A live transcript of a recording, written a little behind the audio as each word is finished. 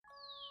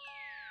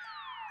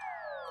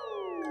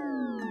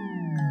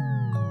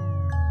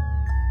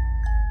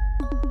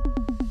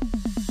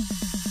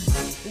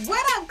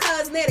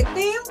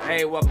fam?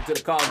 Hey, welcome to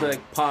the Cosmetic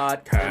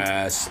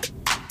Podcast.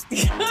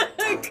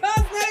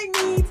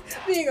 Cosmetic means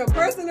being a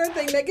person or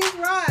thing that gives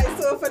rise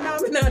to a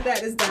phenomenon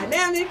that is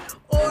dynamic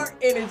or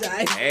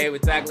energizing. Hey, we're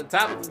tackling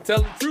topics and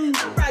telling the truth.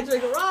 I'm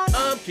Rodrigo Ross.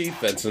 I'm Keith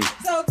Benson.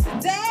 So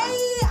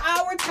today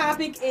our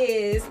topic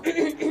is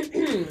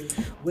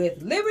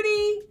with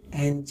liberty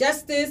and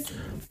justice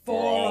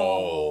for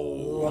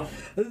all.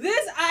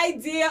 This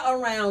idea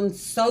around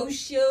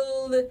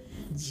social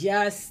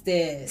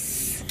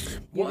justice.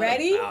 You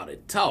ready? What about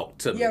it? Talk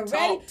to me. You ready?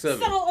 Talk to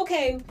me. So,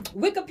 okay,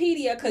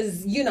 Wikipedia,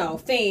 because, you know,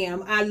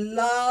 fam, I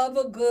love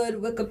a good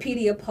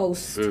Wikipedia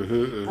post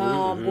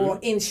or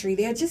entry.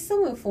 They're just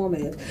so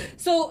informative.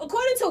 So,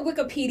 according to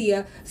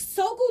Wikipedia,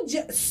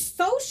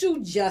 social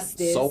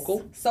justice...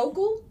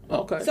 Social?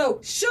 Okay.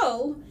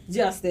 Social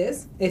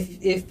justice,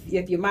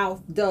 if your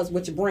mouth does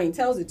what your brain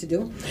tells it to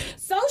do.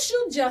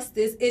 Social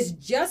justice is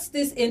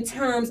justice in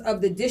terms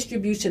of the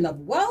distribution of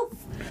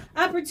wealth,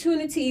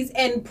 opportunities,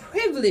 and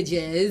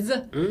privileges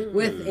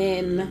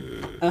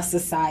within a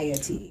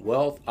society.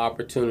 Wealth,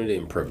 opportunity,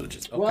 and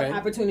privileges. Okay. Wealth,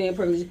 opportunity, and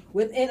privilege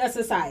within a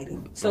society.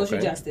 Social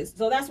justice.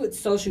 So that's what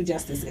social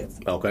justice is.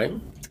 Okay.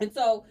 And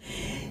so,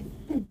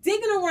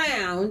 digging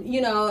around, you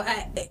know,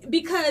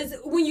 because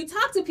when you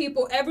talk to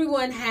people,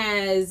 everyone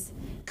has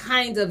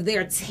kind of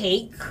their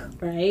take,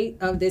 right,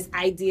 of this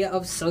idea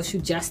of social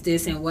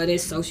justice and what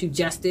is social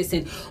justice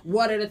and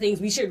what are the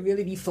things we should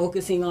really be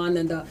focusing on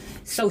in the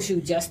social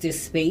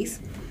justice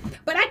space.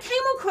 But I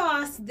came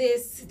across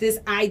this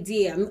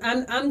idea.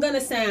 I'm going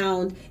to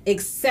sound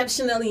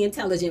exceptionally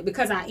intelligent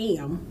because I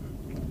am.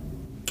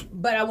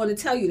 But I want to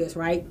tell you this,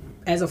 right,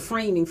 as a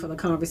framing for the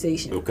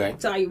conversation. Okay.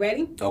 So are you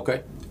ready?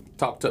 Okay.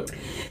 Talk to me.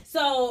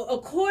 So,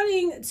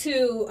 according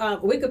to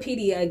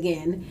Wikipedia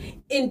again,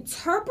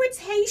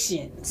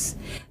 interpretations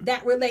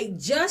that relate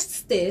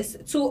justice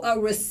to a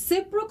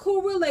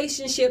reciprocal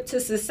relationship to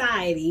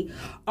society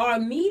are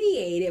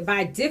mediated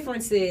by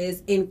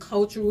differences in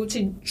cultural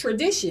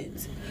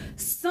traditions,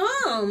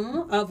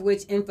 some of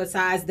which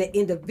emphasize the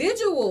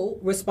individual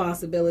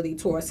responsibility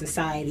towards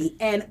society,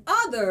 and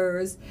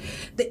others,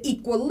 the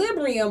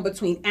equilibrium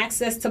between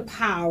access to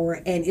power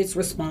and its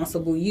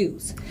responsible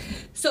use.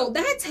 So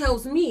that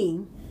tells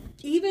me,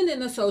 even in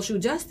the social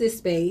justice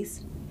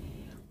space,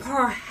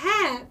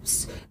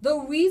 perhaps the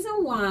reason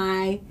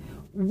why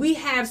we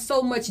have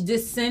so much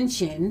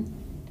dissension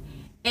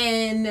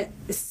and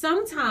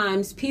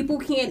sometimes people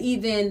can't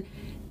even,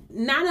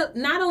 not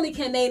only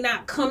can they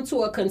not come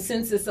to a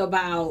consensus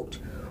about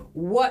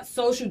what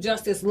social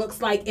justice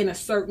looks like in a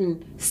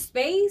certain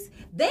space,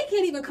 they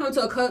can't even come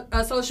to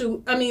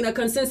a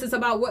consensus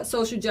about what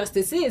social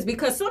justice is,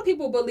 because some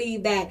people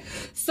believe that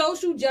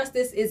social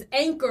justice is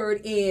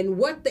anchored in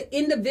what the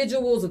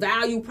individual's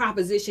value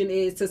proposition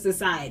is to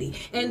society,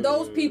 and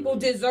those people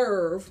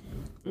deserve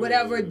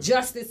whatever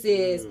justice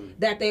is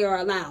that they are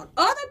allowed.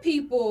 Other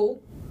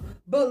people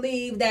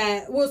believe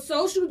that, well,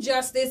 social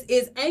justice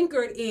is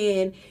anchored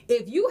in,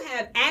 if you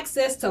have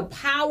access to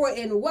power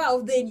and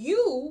wealth, then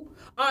you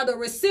are the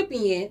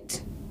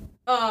recipient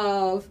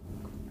of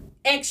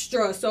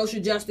extra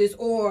social justice,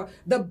 or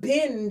the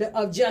bend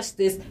of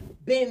justice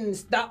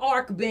bends, the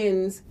arc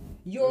bends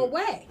your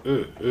way.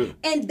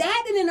 And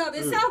that in and of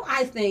itself,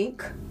 I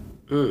think,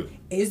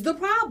 is the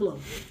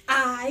problem.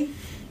 I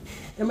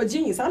am a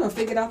genius. I done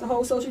figured out the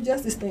whole social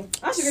justice thing.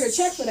 I should get a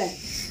check for that.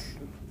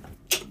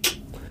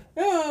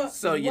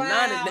 So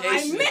United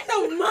Nations. I meant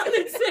a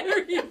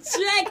monetary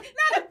check,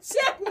 not a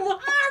check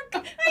mark.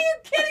 Are you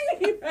kidding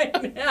me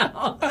right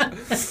now?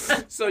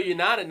 So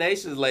United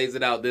Nations lays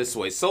it out this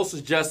way. Social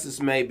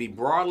justice may be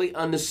broadly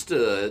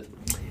understood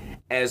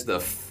as the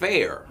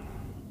fair.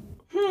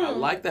 I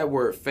like that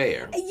word,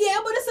 fair. Yeah,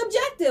 but it's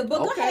subjective.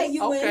 But go ahead,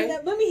 you win.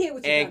 Let me hear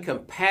what you And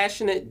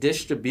compassionate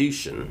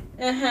distribution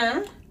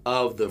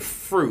of the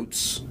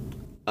fruits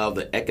of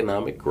the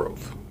economic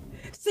growth.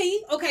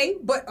 See,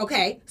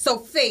 so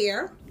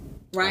fair,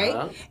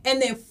 right? And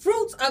then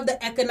fruits of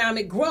the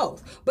economic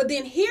growth. But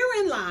then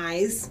herein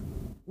lies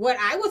what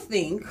I would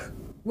think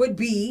would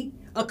be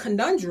a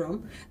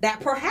conundrum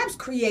that perhaps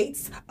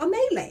creates a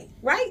melee,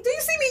 right? Do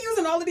you see me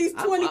using all of these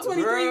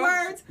 2023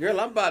 words? Girl,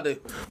 I'm about to,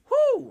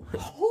 who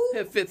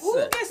gets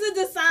to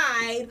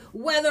decide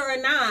whether or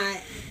not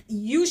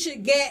you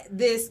should get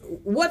this?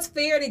 What's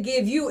fair to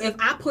give you if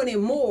I put in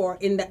more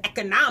in the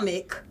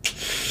economic,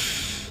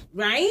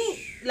 right?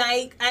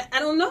 Like, I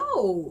don't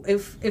know.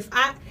 If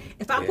I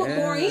put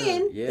more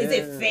in, is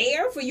it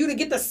fair for you to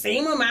get the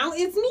same amount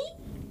as me?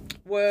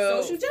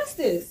 Well, social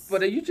justice.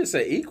 But you just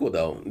say equal,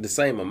 though, the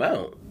same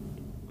amount.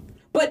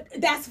 But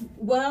that's,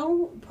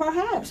 well,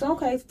 perhaps.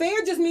 Okay.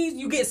 Fair just means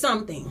you get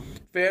something.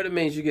 Fair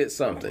means you get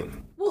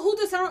something. Well, who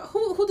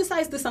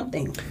decides the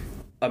something?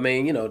 I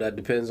mean, you know, that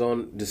depends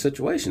on the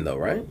situation, though,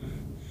 right?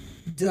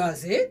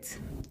 Does it?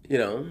 You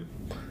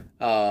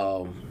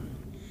know,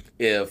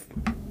 if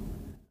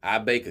I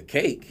bake a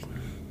cake,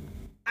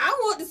 I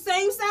want the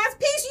same size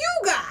piece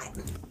you got.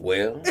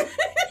 Well.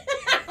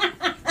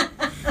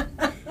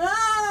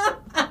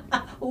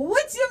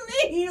 What you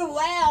mean,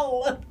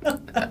 well?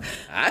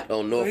 I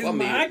don't know if I'm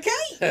my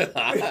cake.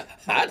 I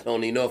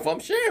don't even know if I'm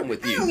sharing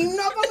with I don't you. even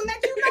know if I'm gonna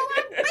let you know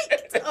I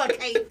baked a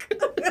cake.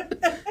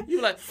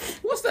 You like,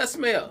 what's that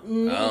smell? I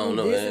don't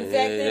know.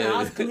 Disinfectant, I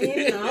was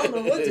cleaning. I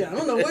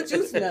don't know what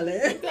you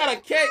smelling. Got a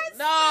cake?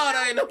 No,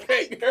 that ain't no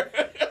cake.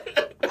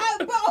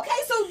 But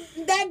okay, so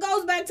that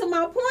goes back to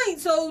my point.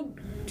 So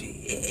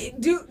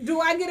do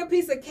I get a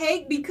piece of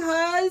cake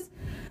because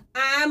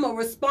I'm a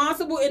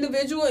responsible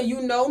individual and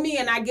you know me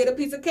and I get a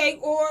piece of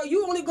cake, or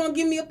you only gonna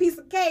give me a piece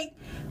of cake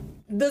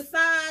the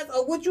size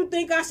of what you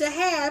think I should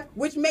have,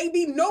 which may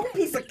be no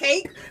piece of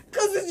cake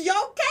because it's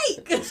your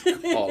cake.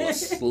 Oh, a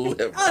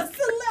sliver. A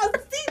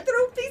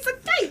see-through piece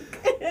of cake.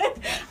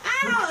 I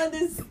don't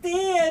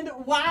understand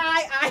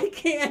why I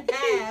can't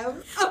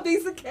have a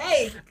piece of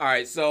cake. All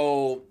right,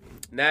 so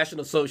National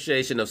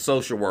Association of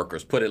Social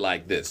Workers put it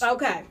like this.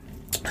 Okay.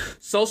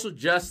 Social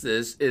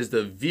justice is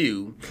the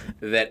view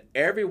that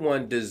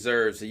everyone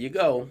deserves, here you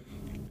go,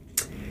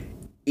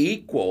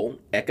 equal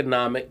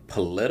economic,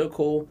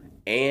 political,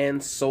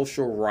 and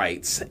social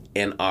rights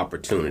and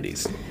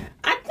opportunities.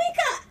 I think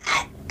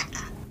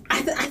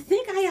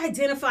I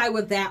identify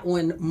with that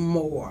one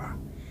more.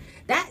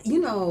 That,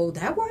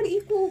 that word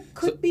equal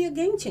could be a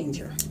game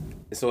changer.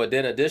 So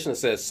then additionally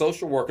says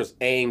social workers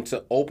aim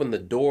to open the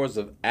doors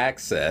of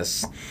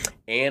access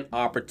and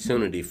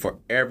opportunity for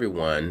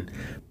everyone,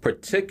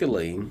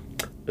 particularly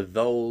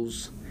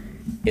those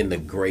in the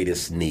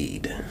greatest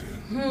need.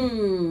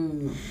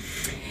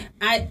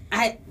 I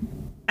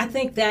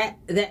think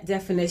that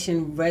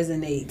definition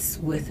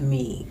resonates with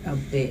me a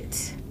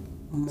bit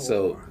more.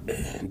 So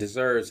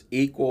deserves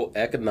equal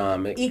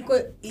economic,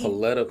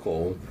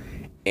 political,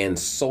 and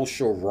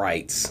social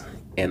rights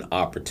and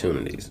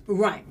opportunities.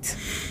 Right.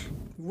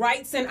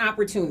 Rights and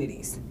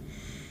opportunities.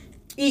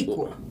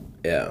 Equal.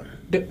 Yeah.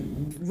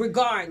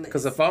 Regardless.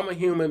 Because if I'm a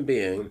human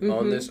being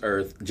on this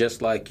earth,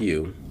 just like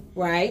you,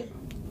 right,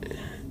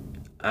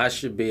 I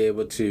should be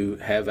able to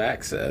have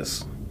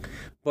access.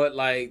 But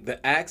like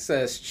the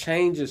access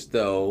changes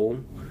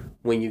though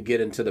when you get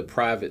into the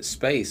private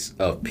space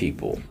of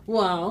people.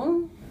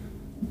 Well,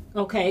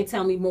 okay,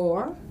 tell me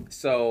more.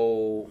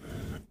 So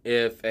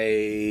if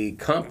a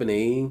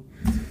company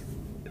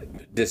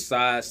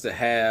decides to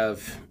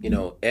have,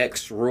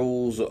 X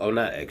rules, or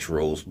not X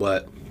rules,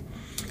 but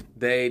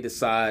they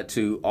decide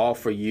to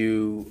offer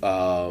you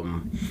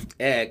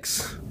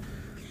X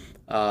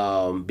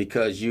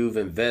because you've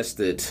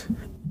invested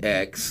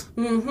X,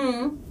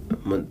 then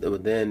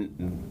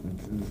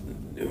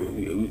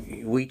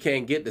we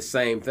can't get the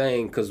same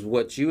thing because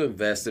what you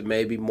invested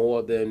may be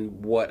more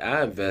than what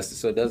I invested,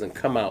 so it doesn't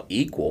come out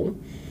equal.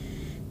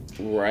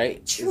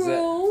 Right.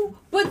 True,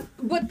 but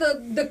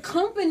the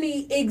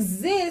company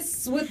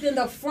exists within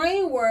the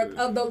framework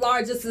of the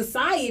larger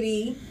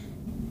society,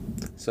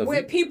 so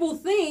where people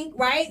think,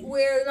 right,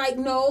 where like,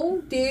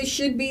 no, there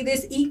should be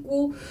this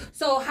equal.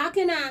 So how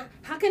can I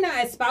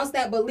espouse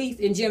that belief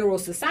in general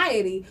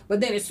society,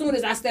 but then as soon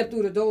as I step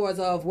through the doors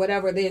of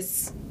whatever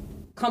this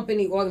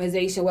company,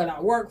 organization, what I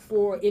work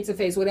for,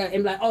 interface, whatever,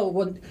 and like, oh,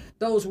 well,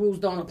 those rules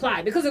don't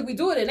apply, because if we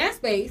do it in that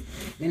space,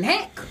 then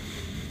heck,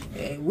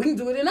 we can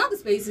do it in other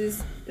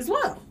spaces as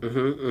well.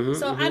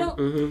 I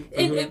don't.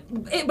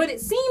 But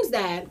it seems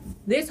that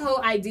this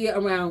whole idea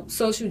around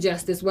social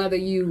justice, whether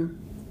you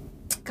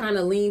kind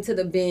of lean to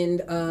the bend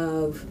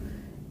of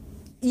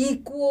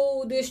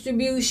equal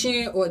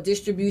distribution or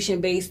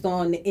distribution based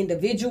on the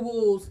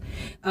individual's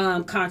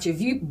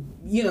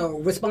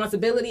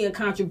responsibility and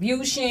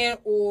contribution,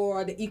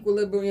 or the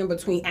equilibrium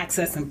between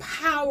access and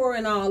power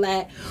and all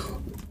that.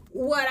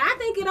 What I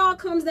think it all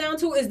comes down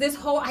to is this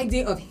whole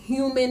idea of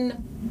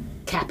human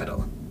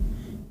capital.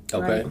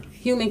 Okay. Right?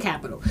 Human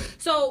capital.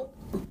 So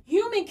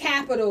human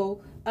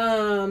capital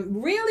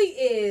really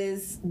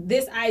is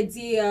this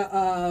idea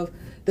of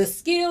the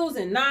skills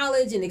and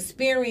knowledge and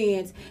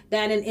experience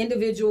that an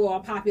individual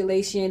or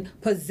population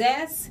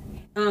possess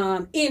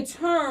in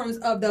terms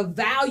of the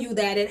value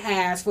that it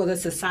has for the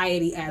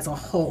society as a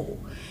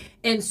whole.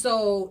 And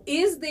so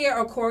is there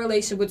a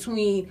correlation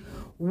between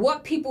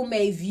what people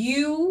may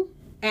view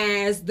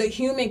as the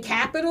human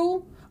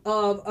capital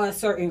of a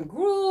certain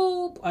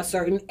group, a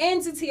certain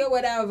entity or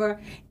whatever,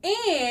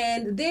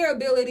 and their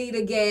ability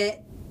to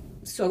get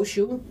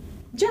social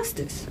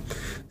justice?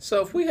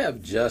 So if we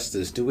have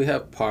justice, do we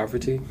have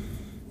poverty?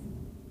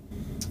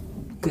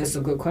 That's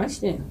a good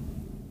question.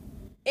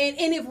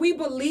 And if we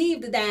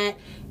believed that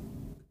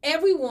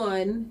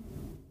everyone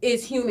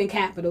is human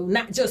capital,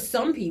 not just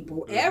some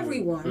people,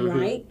 everyone,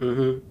 right?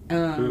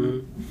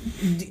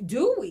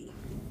 Do we?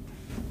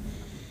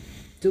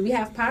 Do we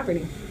have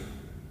poverty?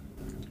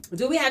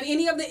 Do we have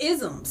any of the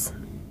isms?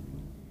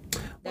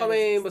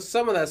 But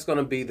some of that's going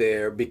to be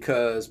there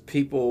because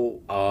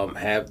people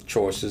have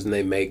choices and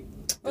they make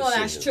decisions. Well,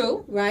 that's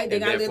true, right? They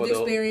got lived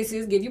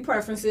experiences, give you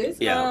preferences.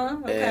 Yeah.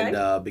 Okay.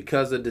 And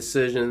because of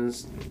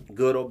decisions,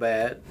 good or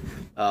bad,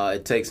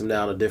 it takes them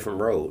down a different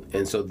road.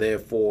 And so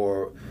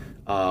therefore,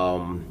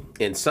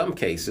 in some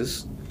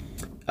cases,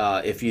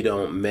 if you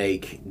don't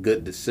make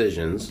good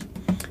decisions,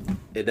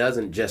 it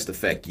doesn't just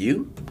affect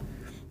you,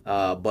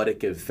 but it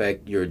can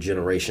affect your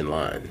generation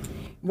line.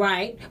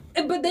 Right.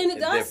 But then it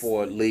does.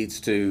 Therefore, it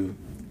leads to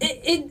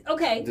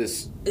okay.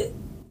 this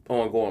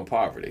ongoing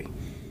poverty.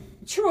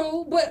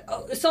 True,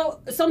 but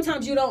so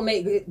sometimes you don't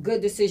make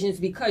good decisions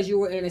because you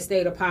were in a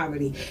state of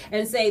poverty,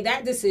 and say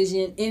that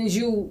decision ends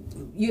you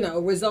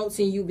results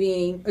in you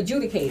being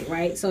adjudicated,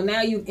 right? So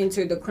now you've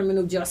entered the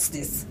criminal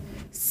justice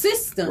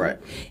system, right?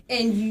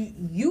 And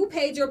you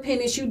paid your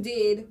penance, you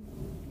did,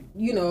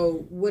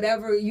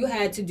 whatever you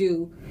had to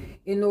do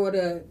in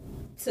order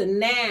to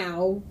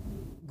now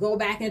go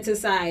back into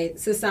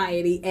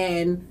society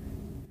and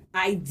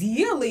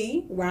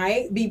ideally,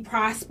 right, be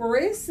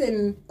prosperous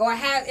or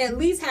at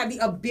least have the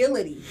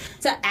ability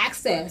to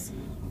access.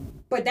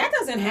 But that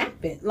doesn't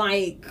happen.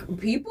 Like,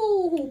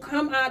 people who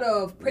come out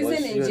of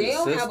prison and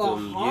jail have a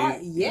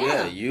hard, you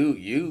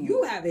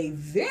have a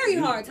very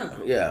hard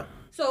time. Yeah.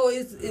 So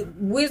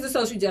where's the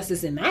social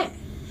justice in that?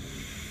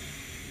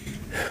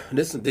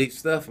 This is some deep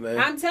stuff, man.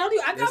 I'm telling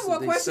you, I got more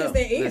questions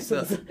than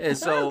answers. And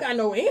so, I don't got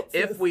no answers.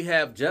 If we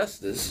have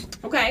justice,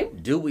 okay,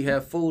 do we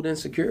have food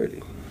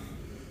insecurity?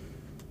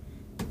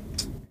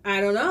 I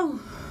don't know.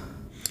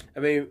 I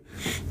mean,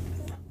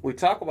 we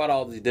talk about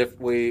all these different.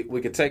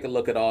 We could take a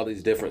look at all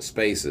these different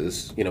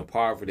spaces.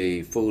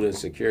 Poverty, food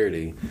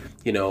insecurity.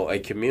 A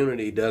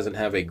community doesn't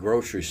have a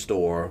grocery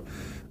store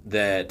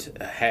that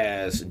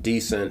has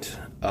decent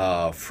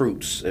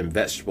fruits and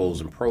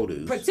vegetables and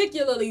produce.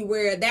 Particularly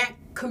where that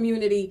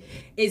community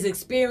is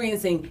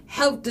experiencing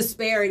health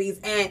disparities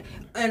at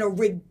a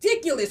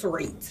ridiculous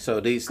rate.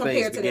 So these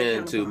things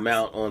begin to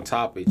mount on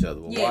top of each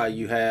other. Well, why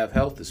you have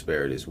health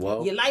disparities?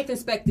 Well, your life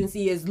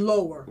expectancy is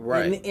lower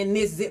in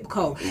this zip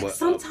code.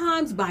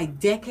 Sometimes by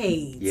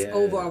decades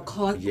over a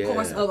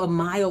course of a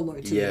mile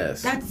or two.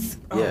 Yes.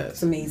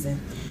 It's amazing.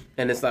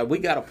 And it's like we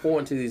got to pour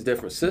into these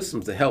different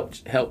systems to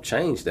help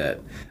change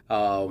that.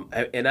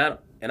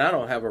 And I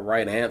don't have a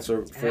right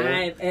answer for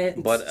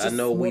it, but I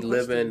know we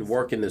live and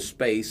work in the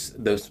space,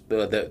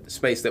 the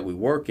space that we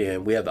work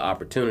in. We have the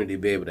opportunity to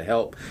be able to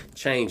help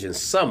change in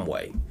some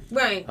way.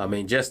 Right. I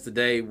mean, just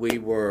today we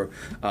were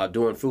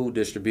doing food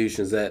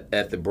distributions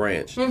at the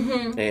branch,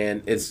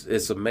 and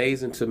it's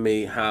amazing to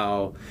me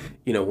how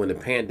when the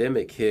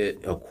pandemic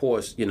hit, of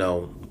course,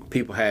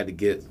 people had to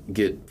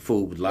get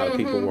food. A lot of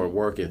people weren't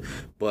working,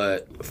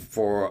 but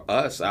for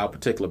us, our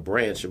particular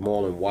branch,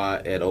 Moreland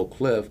Y at Oak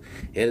Cliff,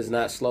 it has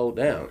not slowed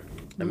down.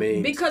 I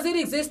mean, because it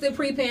existed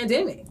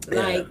pre-pandemic.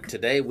 Like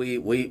today,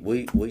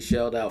 we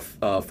shelled out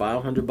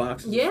 500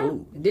 boxes of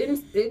food. It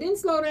didn't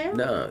slow down.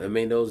 No, I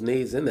mean those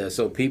needs in there.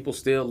 So people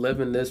still live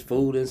in this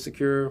food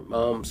insecure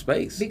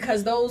space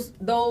because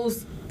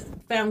those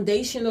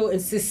foundational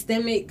and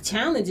systemic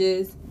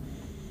challenges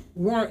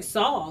weren't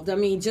solved. I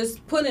mean,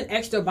 just putting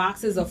extra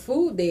boxes of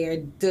food there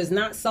does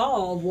not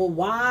solve, well,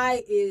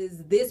 why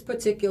is this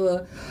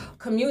particular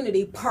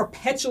community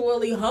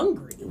perpetually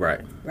hungry?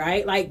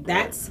 Right? Like,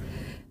 that's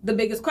the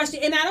biggest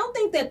question. And I don't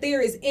think that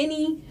there is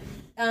any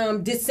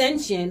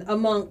dissension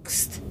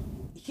amongst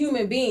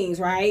human beings,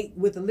 right,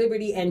 with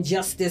liberty and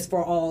justice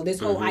for all, this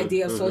whole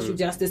idea of social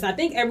justice. I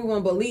think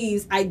everyone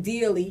believes,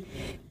 ideally,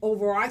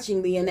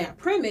 overarchingly in that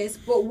premise,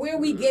 but where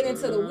we get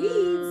into the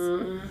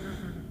weeds...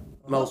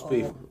 Most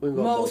people.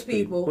 Most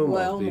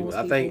people.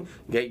 I think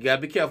you got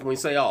to be careful when you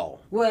say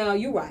all. Well,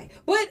 you're right.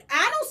 But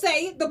I don't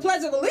say it. The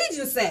Pledge of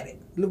Allegiance said it.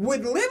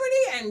 With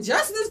liberty and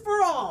justice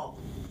for all.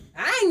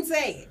 I ain't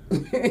say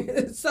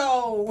it.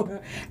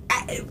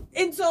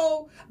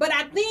 But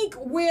I think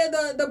where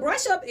the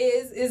brush up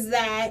is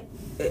that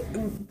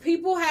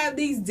people have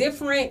these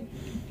different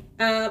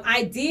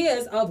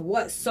ideas of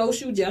what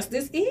social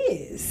justice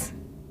is.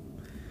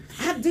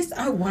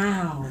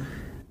 Wow.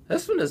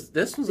 This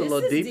one's a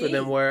little deeper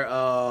than where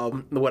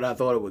what I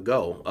thought it would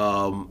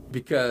go.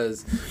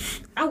 Because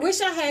I wish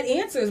I had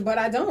answers, but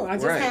I don't. I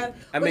just have.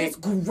 It's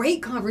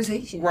great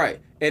conversation. Right.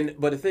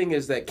 But the thing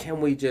is that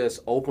can we just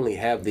openly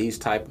have these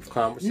type of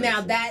conversations? Now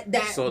that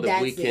so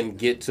that we can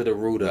get to the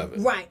root of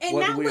it. Right. And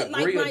not with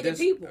like-minded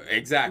people.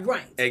 Exactly.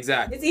 Right.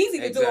 Exactly. It's easy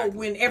to do it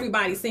when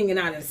everybody's singing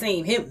out of the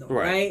same hymnal,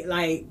 right?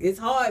 Like, it's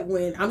hard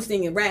when I'm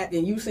singing rap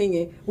and you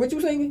singing. What you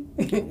singing?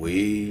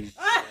 We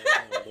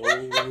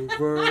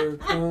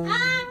overcome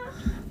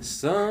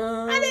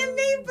someday. I didn't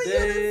mean for you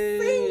to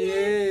sing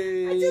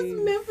it. I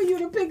just meant for you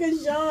to pick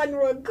a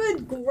genre.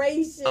 Good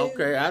gracious.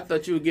 Okay, I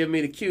thought you would give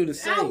me the cue to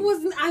sing.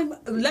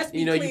 Let's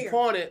be clear. You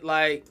pointed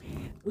like...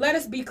 Let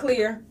us be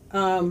clear.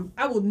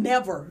 I will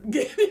never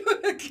give you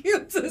the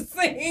cue to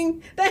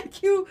sing. That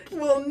cue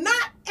will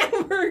not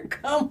ever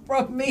come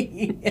from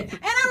me. And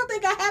I don't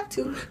think I have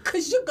to,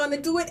 because you're going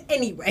to do it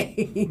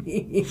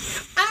anyway.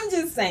 I'm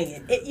just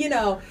saying,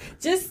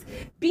 just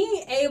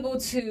being able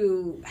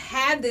to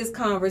have this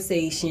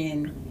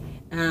conversation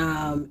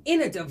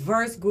in a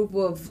diverse group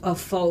of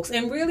folks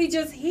and really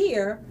just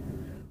hear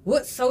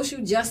what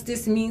social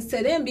justice means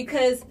to them,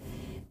 because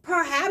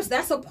perhaps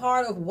that's a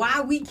part of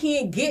why we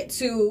can't get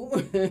to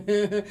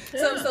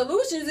some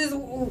solutions is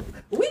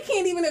we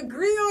can't even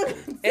agree on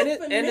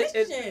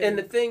definition. And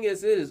the thing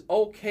is, it is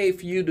okay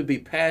for you to be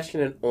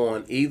passionate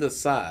on either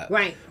side.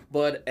 Right.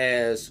 But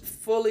as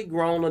fully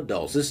grown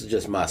adults, this is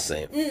just my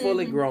saying,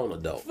 fully grown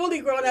adults. Fully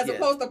grown as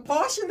opposed to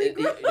partially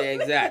grown. Yeah,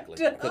 exactly.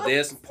 Because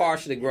there's some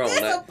partially grown.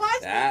 There's some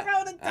partially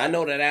grown adults. I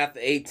know that after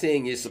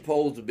 18, you're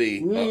supposed to be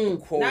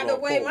quote not the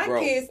way unquote my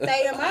grown. kids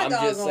stay in my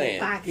doggone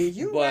pocket.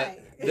 But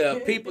Right.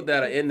 the people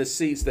that are in the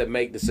seats that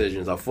make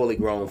decisions are fully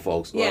grown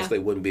folks, or else they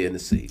wouldn't be in the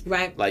seat.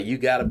 Right. Like, you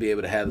got to be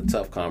able to have the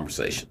tough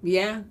conversation.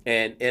 Yeah.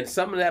 And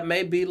some of that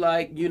may be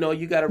like, you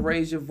got to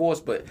raise your voice,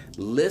 but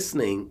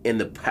listening in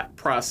the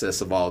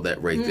process of all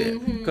that right there.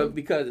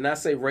 Because, and I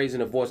say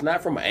raising a voice,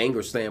 not from an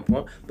anger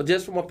standpoint, but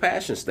just from a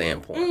passion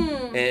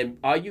standpoint. And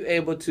are you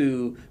able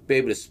to be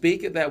able to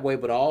speak it that way,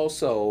 but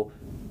also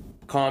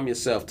calm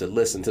yourself to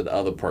listen to the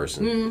other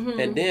person?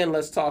 And then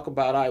let's talk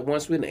about, all right,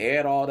 once we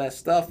aired all that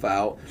stuff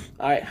out,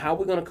 all right, how are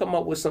we going to come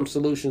up with some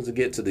solutions to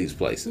get to these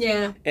places?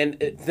 Yeah. And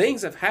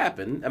things have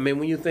happened. I mean,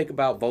 when you think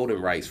about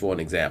voting rights, for an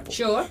example.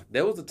 Sure.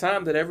 There was a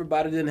time that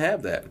everybody didn't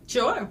have that.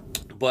 Sure.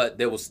 But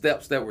there were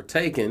steps that were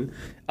taken,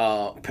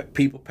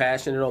 people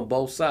passionate on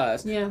both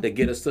sides, that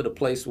get us to the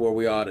place where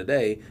we are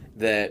today,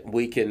 that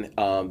we can,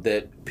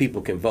 that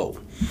people can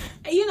vote.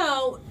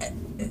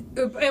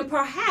 And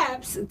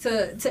perhaps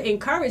to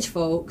encourage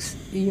folks,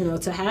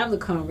 to have the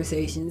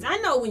conversations. I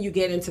know when you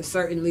get into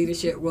certain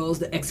leadership roles,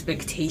 the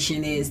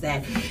expectation is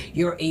that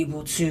you're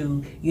able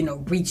to,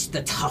 reach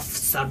the tough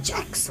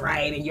subjects,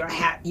 right? And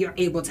you're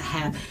able to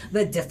have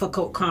the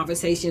difficult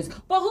conversations.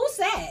 But who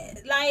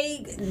said?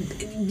 Like,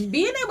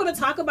 being able to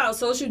talk about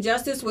social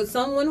justice with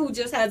someone who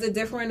just has a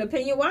different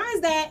opinion, why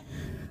is that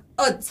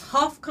a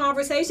tough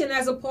conversation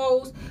as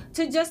opposed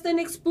to just an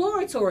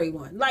exploratory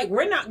one? Like,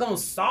 we're not going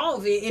to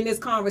solve it in this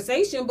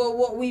conversation, but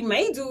what we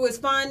may do is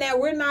find that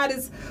we're not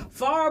as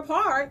far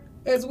apart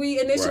as we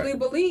initially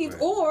believed,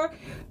 or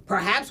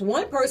perhaps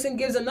one person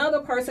gives another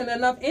person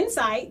enough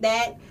insight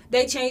that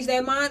they change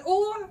their mind,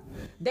 or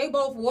they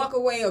both walk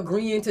away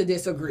agreeing to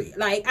disagree.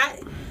 Like,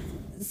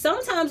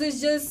 sometimes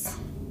it's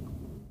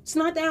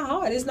not that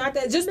hard. It's not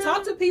that. Just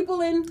talk to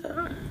people and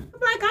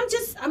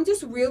I'm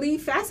just really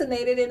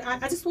fascinated, and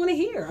I just want to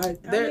hear.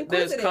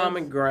 There's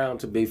common ground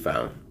to be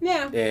found.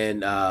 Yeah.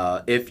 And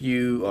if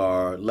you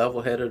are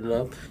level-headed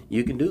enough,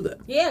 you can do that.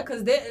 Yeah,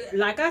 because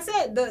like I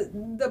said,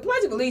 the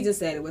Pledge of Allegiance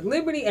said it, with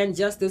liberty and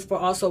justice for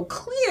all. So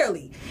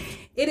clearly,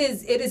 it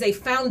is a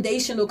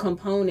foundational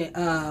component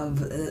of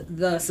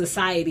the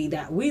society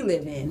that we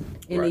live in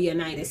the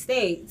United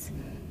States.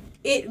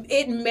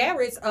 It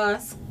merits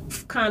us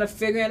kind of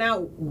figuring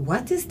out,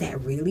 what does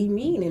that really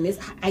mean? And this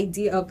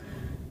idea of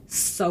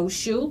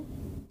social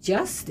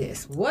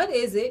justice. What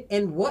is it,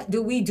 and what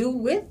do we do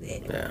with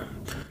it? Yeah.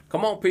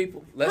 Come on,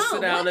 people. Let's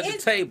sit down at the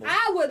table.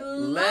 I would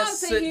love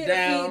to hear the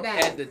feedback. Let's sit down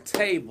at the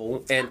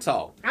table and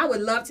talk. I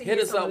would love to hear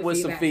Hit us up with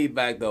some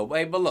feedback, though.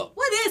 Hey, but look.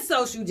 What is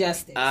social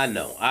justice? I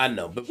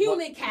know. But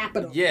human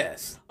capital.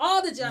 Yes.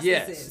 All the justices.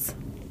 Yes.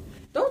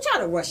 Don't try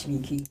to rush me,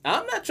 Keith.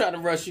 I'm not trying to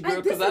rush you,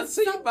 girl, because I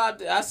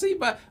see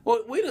about.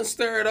 Well, we done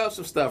stirred up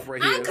some stuff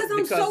right here. Because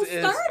I'm so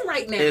stirred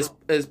right now.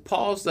 It's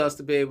paused us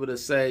to be able to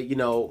say,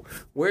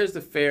 where's the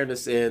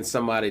fairness in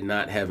somebody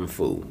not having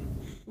food?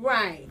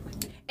 Right.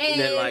 And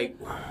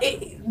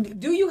then,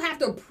 do you have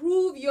to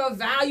prove your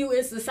value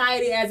in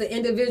society as an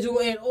individual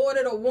in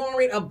order to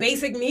warrant a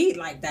basic need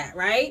like that,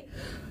 right?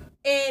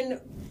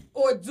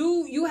 Or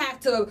do you have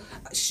to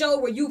show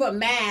where you've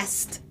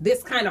amassed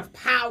this kind of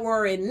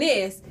power in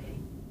this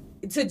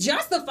to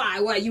justify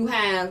why you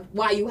have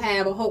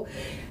a whole...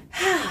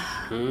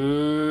 I'm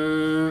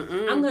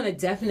going to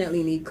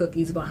definitely need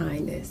cookies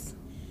behind this.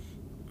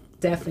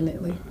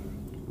 Definitely.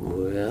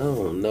 Well, I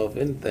don't know if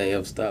anything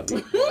will stop you.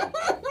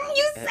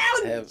 You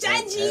sound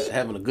judgy.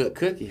 Having a good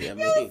cookie. You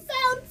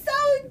sound so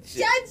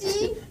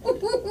judgy.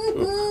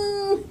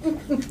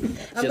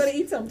 I'm going to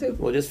eat some too.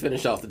 Well, just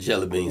finish off the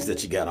jelly beans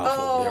that you got off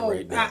over there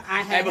right now.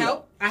 I had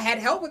help. I had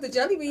help with the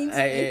jelly beans.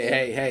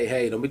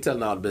 Hey, don't be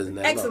telling all the business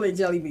now. Excellent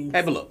jelly beans.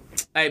 Hey, but look.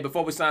 Hey,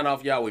 before we sign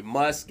off, y'all, we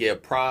must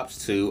give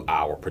props to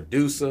our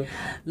producer.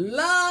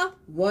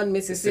 One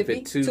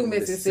Mississippi, two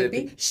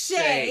Mississippi.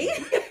 Shay.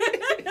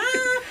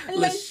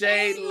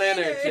 Lachey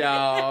Leonard,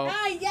 y'all.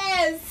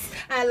 Yes.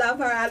 I love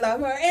her.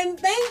 And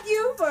thank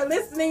you for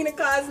listening to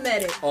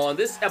Cosmetic. On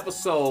this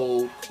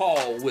episode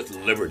called With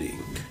Liberty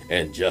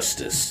and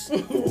Justice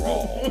for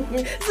All.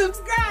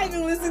 Subscribe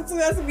and listen to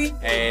us weekly.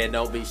 And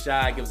don't be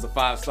shy. Give us a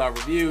 5-star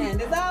review. And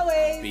as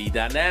always, be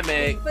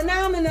dynamic. Be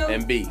phenomenal.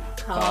 And be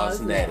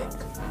cosmetic.